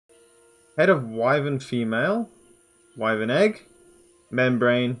Head of Wyvern female. Wyvern egg.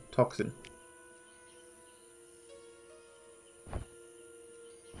 Membrane. Toxin.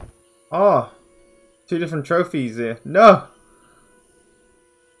 Ah! 2 different trophies here. No!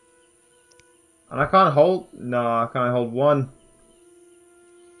 And I can't hold... No, I can't hold one.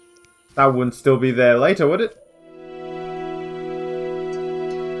 That wouldn't still be there later, would it?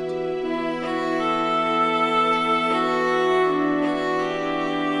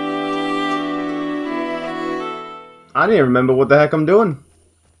 I don't even remember what the heck I'm doing.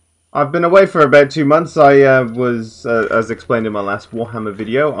 I've been away for about 2 months. I was, as explained in my last Warhammer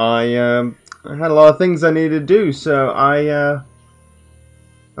video, I had a lot of things I needed to do, so I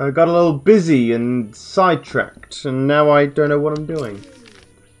got a little busy and sidetracked, and now I don't know what I'm doing.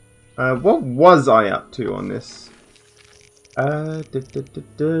 What was I up to on this?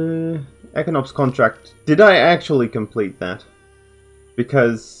 Econops contract. Did I actually complete that?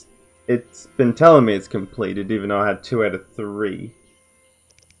 Because it's been telling me it's completed, even though I had 2 out of 3.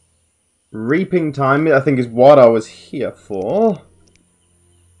 Reaping time, I think, is what I was here for.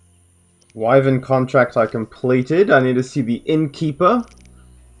 Wyvern contract I completed. I need to see the innkeeper.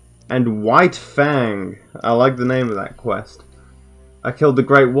 And White Fang. I like the name of that quest. I killed the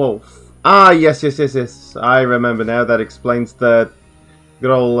Great Wolf. Ah, yes. I remember now. That explains the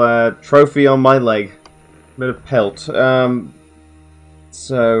good old trophy on my leg. Bit of pelt.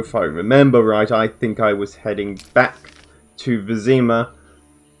 So, if I remember right, I think I was heading back to Vizima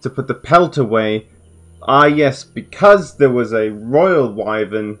to put the pelt away. Ah, yes, because there was a Royal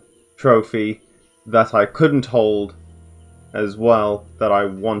Wyvern trophy that I couldn't hold as well that I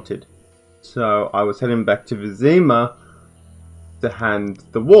wanted. So, I was heading back to Vizima to hand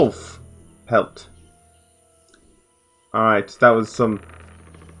the wolf pelt. Alright, that was some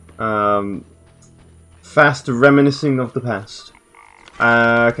fast reminiscing of the past.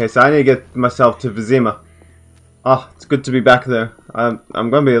 Okay, so I need to get myself to Vizima. Ah, it's good to be back there. I'm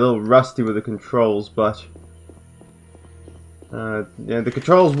going to be a little rusty with the controls, but yeah, the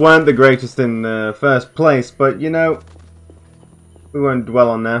controls weren't the greatest in the first place, but you know, we won't dwell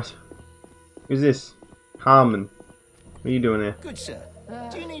on that. Who's this? Harmon. What are you doing here? Good sir.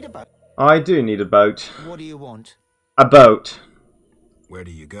 Do you need a boat? I do need a boat. What do you want? A boat. Where do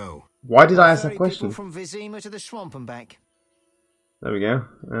you go? Why did I ask that question? From Vizima to the swamp and back. There we go.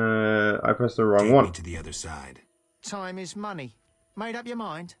 I pressed the wrong Take one. me to the other side. Time is money. Made up your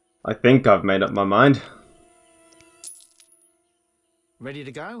mind? I think I've made up my mind. Ready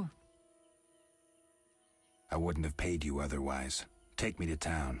to go? I wouldn't have paid you otherwise. Take me to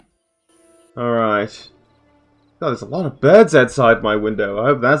town. Alright. God, there's a lot of birds outside my window. I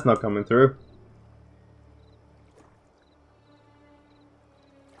hope that's not coming through.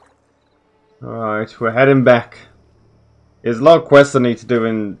 Alright, we're heading back. There's a lot of quests I need to do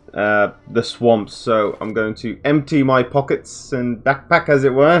in the swamps, so I'm going to empty my pockets and backpack, as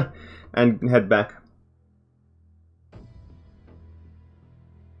it were, and head back.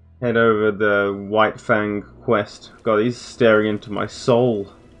 Head over the White Fang quest. God, he's staring into my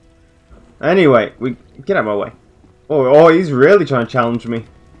soul. Anyway, get out of my way. Oh, he's really trying to challenge me.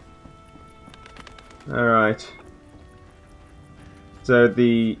 Alright. So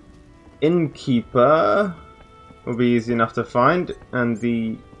the innkeeper will be easy enough to find, and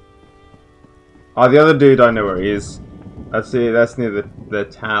the other dude, I know where he is. That's near the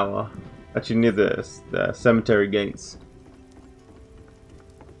tower. Actually, near the cemetery gates.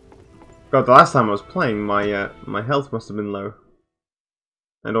 God, the last time I was playing, my health must have been low,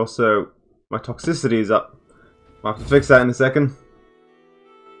 and also my toxicity is up. I'll have to fix that in a second.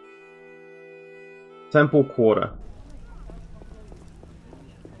 Temple Quarter.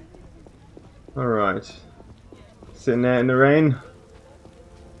 Alright. Sitting there in the rain.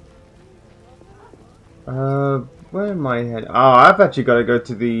 Where am I heading? Oh, I've actually got to go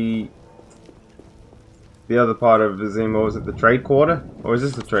to the other part of Vizima. Was it the trade quarter? Or is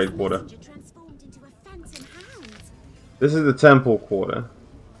this the trade quarter? This is the temple quarter.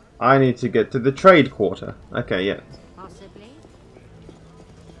 I need to get to the trade quarter. Okay, yeah. Possibly.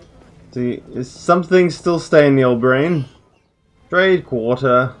 See, is something still staying in the old brain? Trade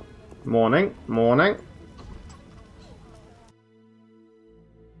quarter. Morning. Morning.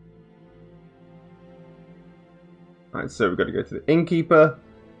 Alright, so we've got to go to the innkeeper.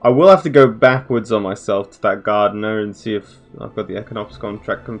 I will have to go backwards on myself to that gardener and see if I've got the Econops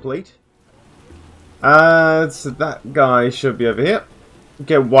contract complete. So that guy should be over here.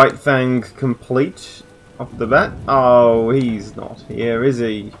 Get White Fang complete off the bat. Oh, he's not here, is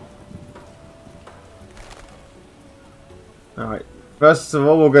he? Alright, first of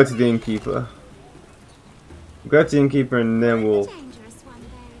all, we'll go to the innkeeper. We'll go to the innkeeper and then we'll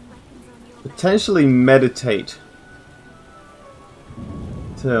potentially meditate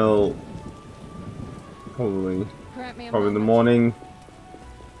till probably the morning,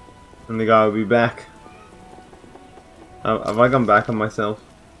 and the guy will be back. Have I gone back on myself?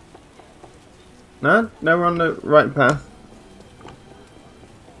 No, we're on the right path.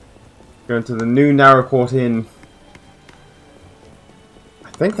 Going to the new Narracourt Inn.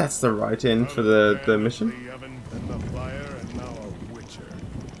 I think that's the right inn for the mission.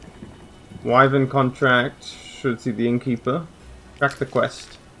 Wyvern contract. Should see the innkeeper. Track the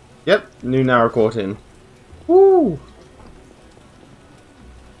quest. Yep, new Narracourt Inn. Woo!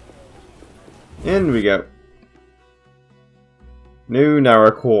 In we go. New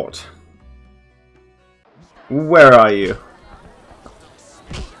Narracourt. Where are you?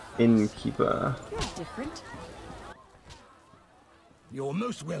 Innkeeper. You're different. You're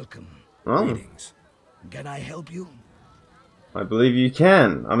most welcome. Oh. Greetings. Can I help you? I believe you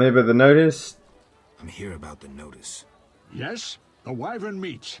can. I'm here by the notice. I'm here about the notice. Yes, the wyvern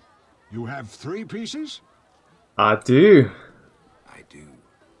meat. You have 3 pieces? I do. I do.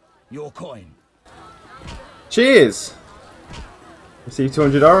 Your coin. Cheers! Receive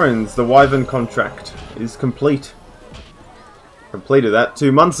 200 orens. The wyvern contract is complete. Completed that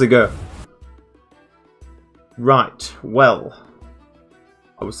 2 months ago. Right, well.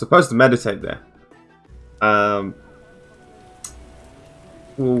 I was supposed to meditate there.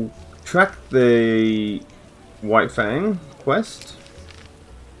 We'll track the White Fang quest.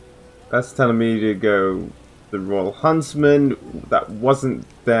 That's telling me to go the Royal Huntsman. That wasn't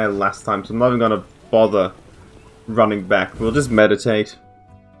there last time, so I'm not even going to bother running back. We'll just meditate.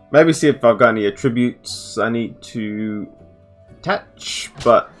 Maybe see if I've got any attributes I need to attach,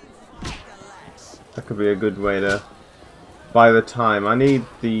 but that could be a good way to buy the time. I need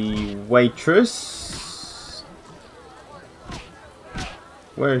the waitress.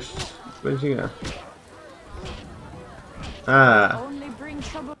 Where's she go? Ah. Only bring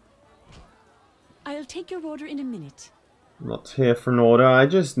trouble. I'll take your order in a minute. I'm not here for an order, I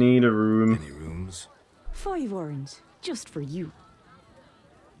just need a room. Any rooms? 5 orange, just for you.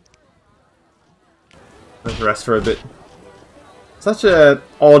 Let's rest for a bit. Such an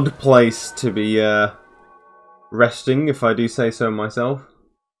odd place to be resting, if I do say so myself.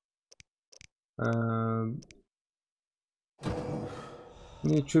 Oh,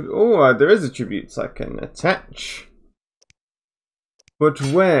 there is attributes I can attach. But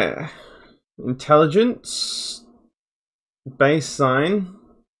where? Intelligence, base sign,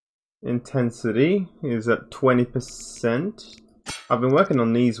 intensity is at 20%. I've been working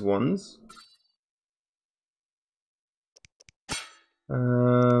on these ones.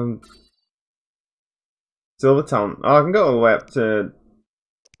 Silver talent. Oh, I can go all the way up to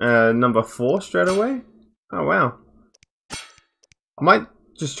number 4 straight away. Oh wow! I might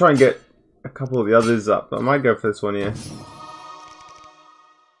just try and get a couple of the others up. But I might go for this one here.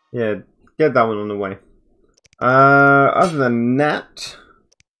 Yeah, get that one on the way. Other than that,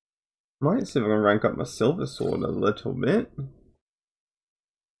 might see if I can rank up my silver sword a little bit.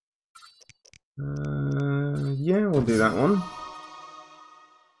 Yeah, we'll do that one.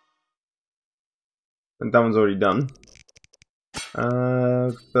 And that one's already done.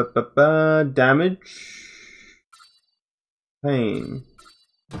 Damage. Pain.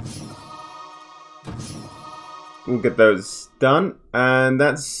 We'll get those done. And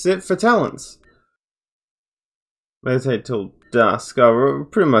that's it for talents. Meditate till dusk. Oh, we're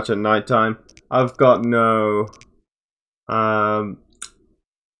pretty much at night time. I've got no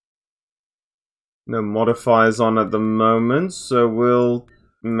modifiers on at the moment, so we'll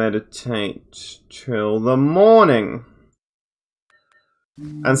meditate till the morning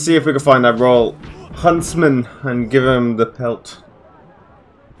and see if we can find that Royal Huntsman and give him the pelt,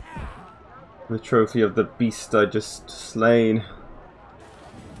 the trophy of the beast I just slain.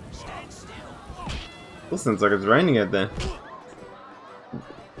 It sounds like it's raining out there.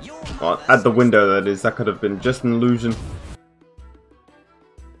 Well, at the window, that is. That could have been just an illusion.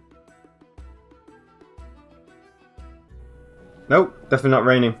 Nope, definitely not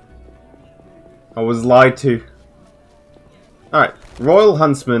raining. I was lied to. Alright, Royal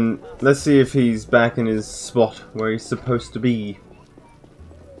Huntsman. Let's see if he's back in his spot where he's supposed to be.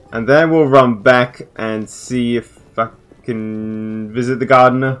 And then we'll run back and see if I can visit the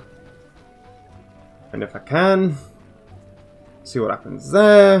gardener. And if I can, see what happens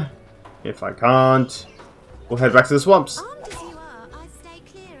there. If I can't, we'll head back to the swamps.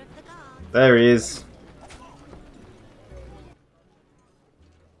 There he is.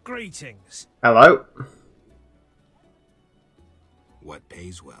 Greetings. Hello. What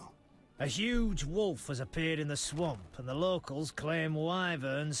pays well? A huge wolf has appeared in the swamp, and the locals claim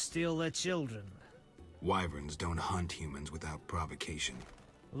wyverns steal their children. Wyverns don't hunt humans without provocation.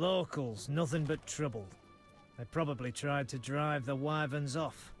 Locals, nothing but trouble. They probably tried to drive the wyverns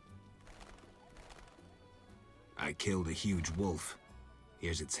off. I killed a huge wolf.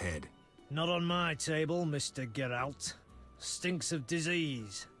 Here's its head. Not on my table, Mr. Geralt. Stinks of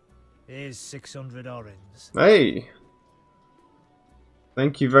disease. Here's 600 orens. Hey!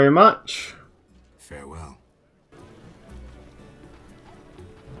 Thank you very much. Farewell.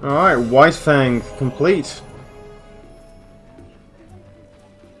 Alright, White Fang complete.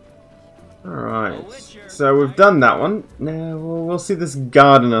 Alright, so we've done that one. Now we'll see this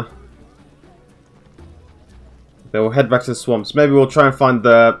gardener. Then we'll head back to the swamps. Maybe we'll try and find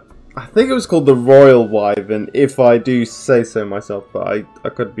the... I think it was called the Royal Wyvern, if I do say so myself, but I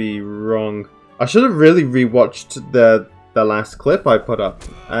could be wrong. I should have really rewatched the last clip I put up.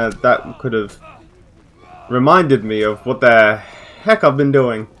 That could have reminded me of what the heck I've been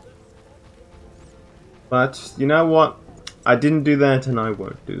doing. But, you know what? I didn't do that and I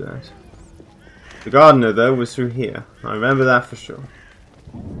won't do that. The gardener, though, was through here. I remember that for sure.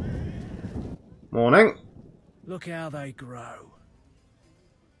 Morning. Look how they grow.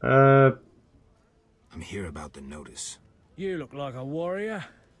 I'm here about the notice. You look like a warrior.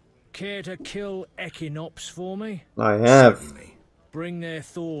 Care to kill Echinops for me? I have. Certainly. Bring their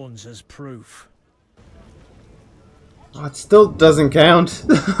thorns as proof. Oh, it still doesn't count.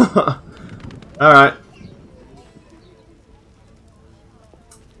 Alright.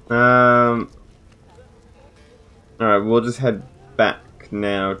 Alright, we'll just head back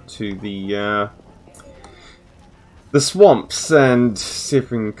now to the swamps and see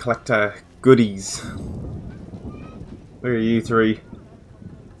if we can collect our goodies. Look at you three.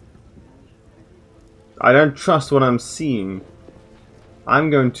 I don't trust what I'm seeing. I'm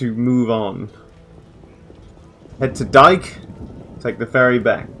going to move on. Head to Dike. Take the ferry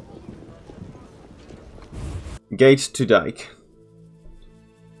back. Gate to Dike.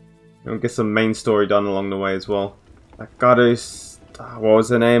 And get some main story done along the way as well. That goddess... what was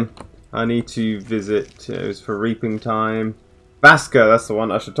her name? I need to visit. It was for reaping time. Vaska, that's the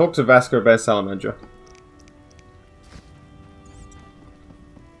one. I should talk to Vaska about Salamandra.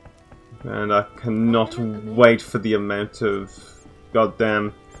 And I cannot wait for the amount of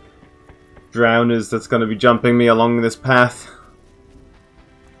goddamn drowners that's going to be jumping me along this path.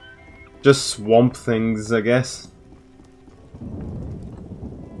 Just swamp things, I guess.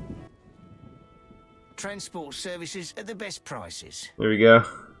 Transport services at the best prices. There we go.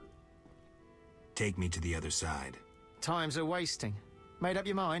 Take me to the other side. Times are wasting. Made up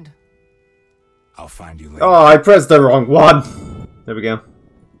your mind? I'll find you later. Oh, I pressed the wrong one. There we go.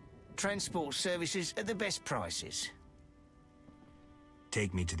 Transport services at the best prices.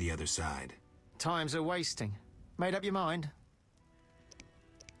 Take me to the other side. Times are wasting. Made up your mind?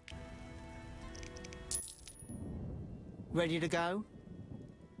 Ready to go?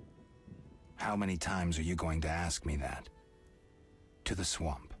 How many times are you going to ask me that? To the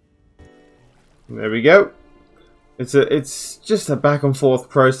swamp. There we go. It's just a back and forth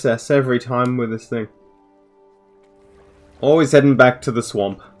process every time with this thing. Always heading back to the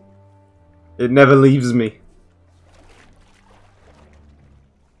swamp. It never leaves me.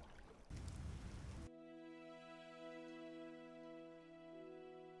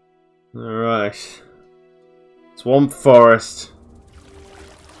 Alright. Swamp forest.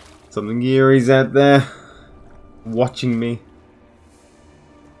 Something eerie's out there. Watching me.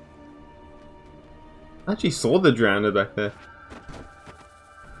 I actually saw the drowner back there.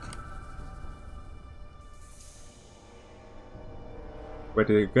 Where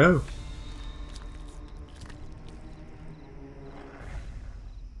did it go?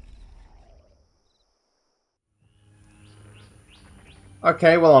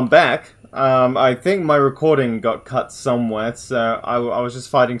 Okay, well I'm back. I think my recording got cut somewhere, so I was just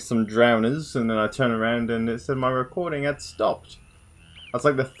fighting some drowners, and then I turned around and it said my recording had stopped. That's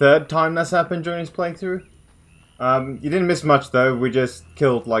like the third time that's happened during this playthrough. You didn't miss much though, we just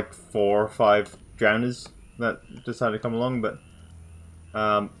killed like 4 or 5 drowners that decided to come along, but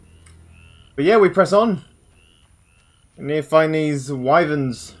yeah, we press on. We need to find these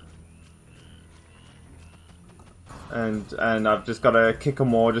wyverns. And I've just got to kick them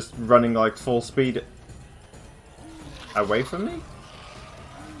more, just running like full speed away from me.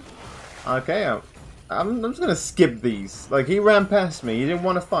 Okay, I'm just gonna skip these. Like, he ran past me, he didn't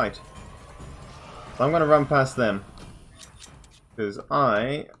want to fight. So I'm gonna run past them. Because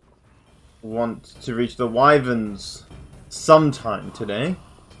I want to reach the wyverns sometime today.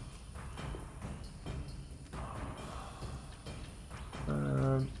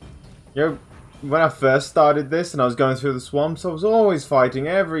 You know, when I first started this and I was going through the swamps, I was always fighting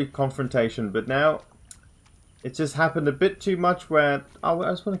every confrontation, but now it just happened a bit too much where I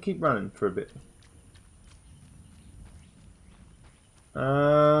just want to keep running for a bit.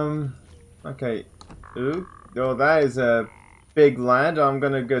 Okay. Ooh. Oh, that is a big land. I'm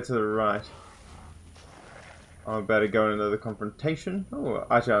gonna go to the right. I better go in another confrontation. Oh,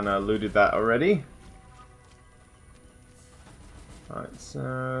 actually, I know I looted that already. Alright,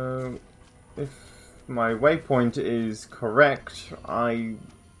 so if my waypoint is correct, I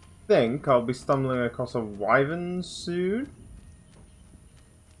think I'll be stumbling across a wyvern soon.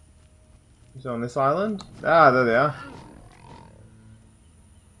 Is it on this island? Ah, there they are.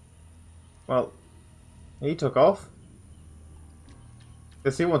 Well, he took off.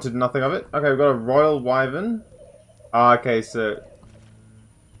 Guess he wanted nothing of it. Okay, we've got a royal wyvern. Ah, okay, so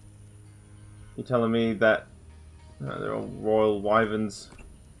you're telling me that they're all royal wyverns.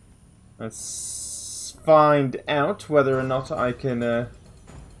 Let's find out whether or not I can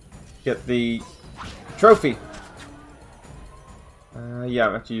get the trophy.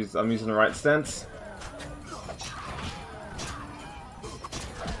 Yeah, I'm using the right stance.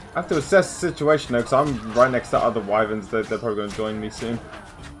 I have to assess the situation though, because I'm right next to other wyverns. They're probably going to join me soon.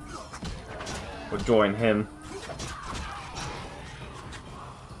 Or join him.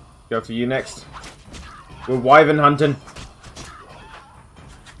 Go for you next. We're wyvern hunting.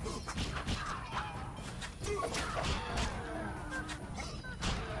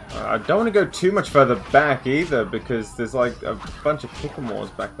 I don't want to go too much further back either, because there's like a bunch of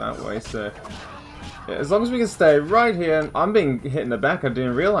Pickamores back that way, so... Yeah, as long as we can stay right here, and I'm being hit in the back, I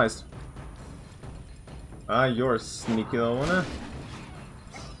didn't realize. Ah, you're a sneaky little one, huh?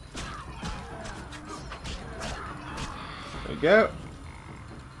 There we go.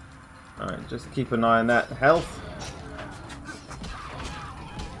 Alright, just keep an eye on that health.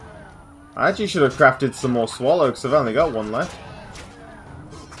 I actually should have crafted some more swallow, because I've only got one left.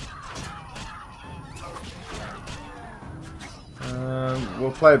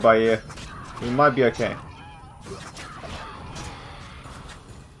 We'll play it by ear. We might be okay.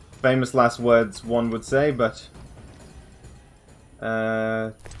 Famous last words, one would say, but...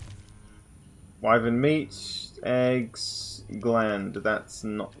 wyvern meat, eggs, gland. That's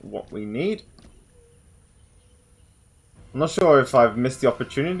not what we need. I'm not sure if I've missed the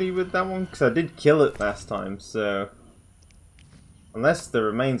opportunity with that one, because I did kill it last time, so... Unless the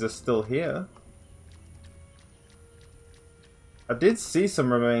remains are still here. I did see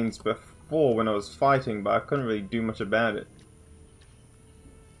some remains before when I was fighting, but I couldn't really do much about it.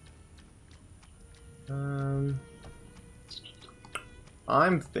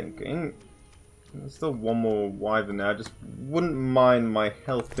 I'm thinking... There's still one more wyvern there. I just wouldn't mind my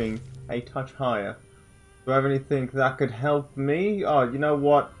health being a touch higher. Do I have anything that could help me? Oh, you know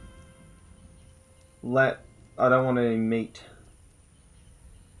what? I don't want any meat.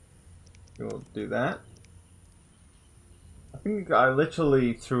 We'll do that. I think I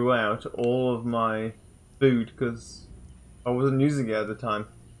literally threw out all of my food because I wasn't using it at the time.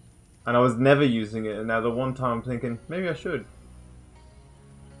 And I was never using it, and now the one time I'm thinking, maybe I should.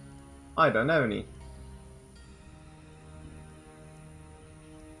 I don't have any.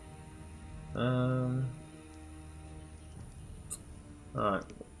 Alright.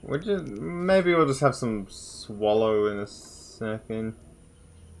 Maybe we'll just have some swallow in a second.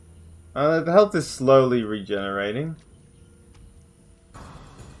 The health is slowly regenerating.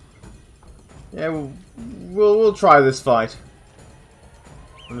 Yeah, we'll try this fight.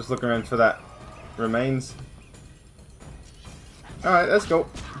 I'm just looking around for that remains. Alright, let's go.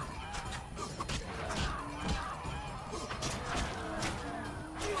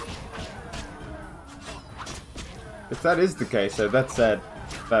 If that is the case, though, that's sad.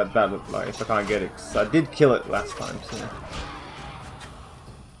 That like if I can't get it, 'cause I did kill it last time, so.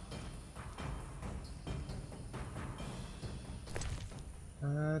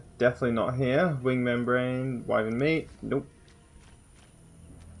 Definitely not here. Wing membrane, wyvern meat. Nope.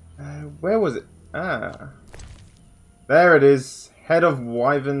 Where was it? Ah. There it is. Head of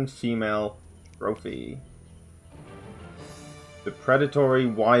wyvern female trophy. The predatory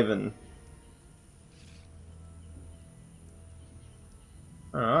wyvern.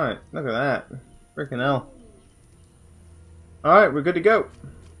 Alright, look at that. Freaking hell. Alright, we're good to go.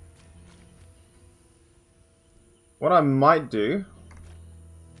 What I might do...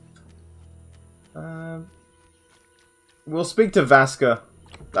 we'll speak to Vaska.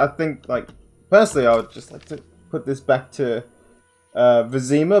 I think, like, personally I would just like to put this back to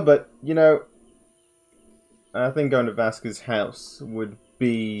Vizima, but, you know, I think going to Vaska's house would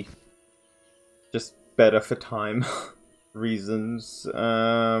be just better for time reasons.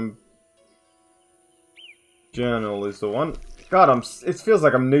 Journal is the one. God, it feels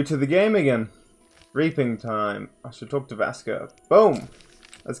like I'm new to the game again. Reaping time. I should talk to Vaska. Boom!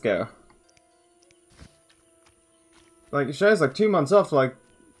 Let's go. Like, it shows like 2 months off, like,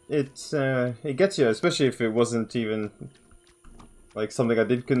 it gets you, especially if it wasn't even, like, something I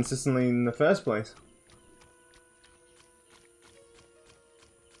did consistently in the first place.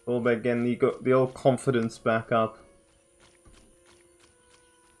 All about getting the old confidence back up.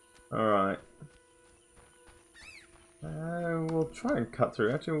 Alright. We'll try and cut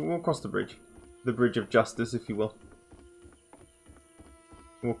through. Actually, we'll cross the bridge. The bridge of justice, if you will.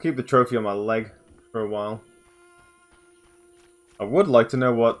 We'll keep the trophy on my leg for a while. I would like to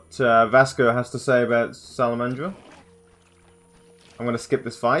know what Vaska has to say about Salamandra. I'm going to skip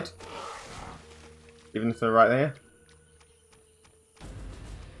this fight. Even if they're right there.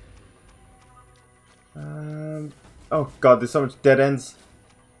 Oh god, there's so much dead ends.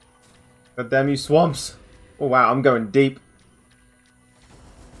 God damn you swamps. Oh wow, I'm going deep.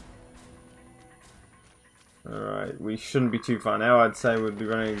 Alright, we shouldn't be too far now. I'd say we'll be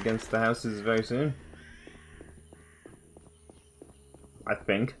running against the houses very soon. I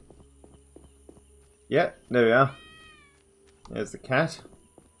think. Yeah, there we are. There's the cat.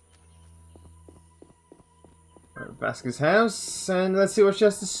 Vaska's house, and let's see what she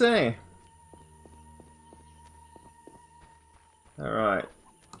has to say. Alright.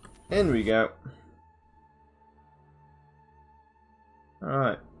 In we go.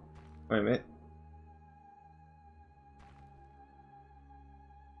 Alright. Wait a minute.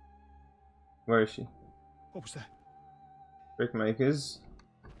 Where is she? What was that? Brickmakers.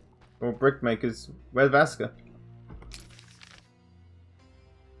 Or brickmakers. Where's Vaska?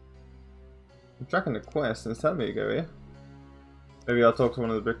 I'm tracking the quest and it's telling me to go here. Maybe I'll talk to one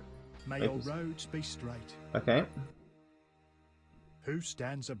of the brick. May your roads be straight. Okay. Who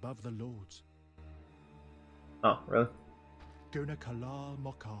stands above the lords? Oh, really? Guna Kalal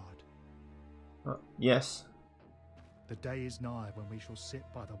Mokard. Yes. The day is nigh when we shall sit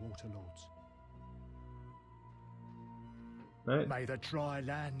by the water lords. Right. May the dry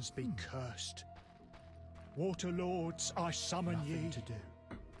lands be cursed. Water lords, I summon ye to do.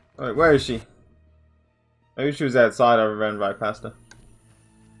 Wait, where is she? Maybe she was outside. I ran right past her.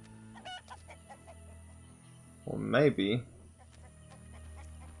 Or maybe.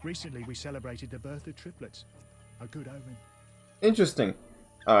 Recently we celebrated the birth of triplets. A good omen. Interesting.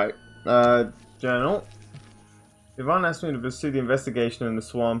 Alright. Journal. Yvonne asked me to pursue the investigation in the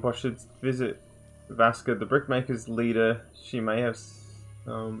swamp. I should visit Vaska, the brickmaker's leader. She may have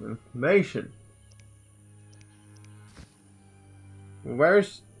some information. Where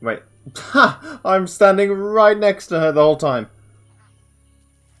is she? Wait. Ha! I'm standing right next to her the whole time.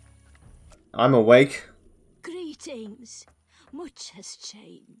 I'm awake. Greetings. Much has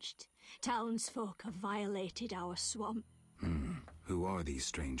changed. Townsfolk have violated our swamp. Who are these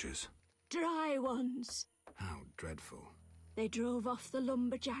strangers? Dry ones. How dreadful. They drove off the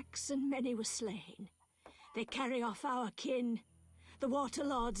lumberjacks and many were slain. They carry off our kin. The water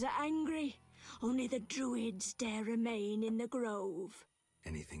lords are angry. Only the druids dare remain in the grove.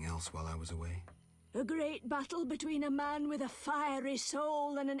 Anything else while I was away? A great battle between a man with a fiery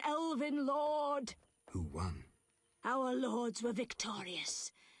soul and an elven lord. Who won? Our lords were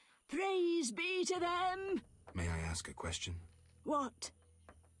victorious. Praise be to them! May I ask a question? What?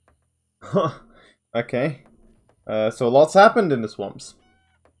 Okay. So lots happened in the swamps.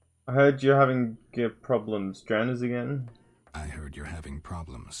 I heard you're having problems. Drowners again? I heard you're having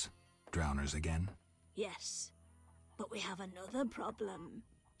problems. Drowners again? Yes. But we have another problem.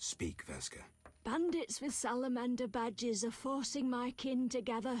 Speak, Vaska. Bandits with salamander badges are forcing my kin to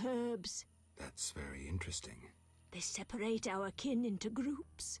gather herbs. That's very interesting. They separate our kin into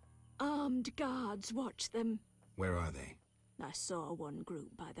groups. Armed guards watch them. Where are they? I saw one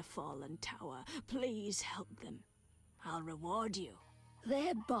group by the fallen tower. Please help them. I'll reward you.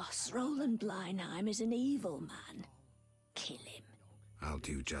 Their boss, Roland Bleinheim, is an evil man. Kill him. I'll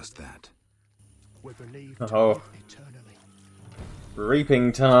do just that. We're believed Oh. to live eternally.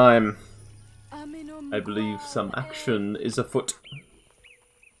 Reaping time. I believe some action is afoot.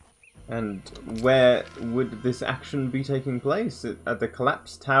 And where would this action be taking place? At the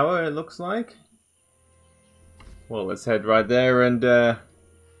collapsed tower, it looks like? Well, let's head right there and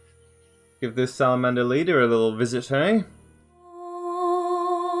give this salamander leader a little visit, hey?